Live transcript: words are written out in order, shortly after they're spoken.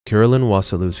Carolyn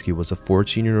Wasilewski was a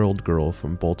 14-year-old girl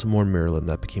from Baltimore, Maryland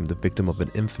that became the victim of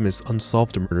an infamous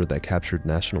unsolved murder that captured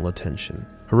national attention.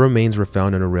 Her remains were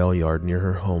found in a rail yard near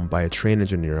her home by a train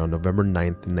engineer on November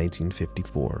 9th,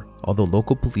 1954. Although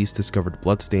local police discovered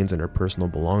bloodstains in her personal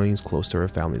belongings close to her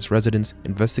family's residence,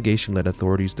 investigation led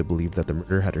authorities to believe that the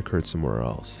murder had occurred somewhere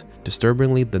else.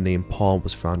 Disturbingly, the name Paul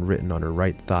was found written on her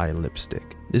right thigh in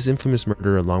lipstick. This infamous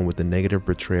murder, along with the negative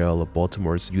portrayal of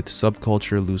Baltimore's youth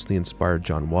subculture, loosely inspired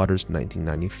John Waters'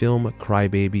 1990 film Cry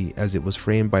Baby, as it was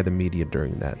framed by the media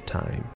during that time.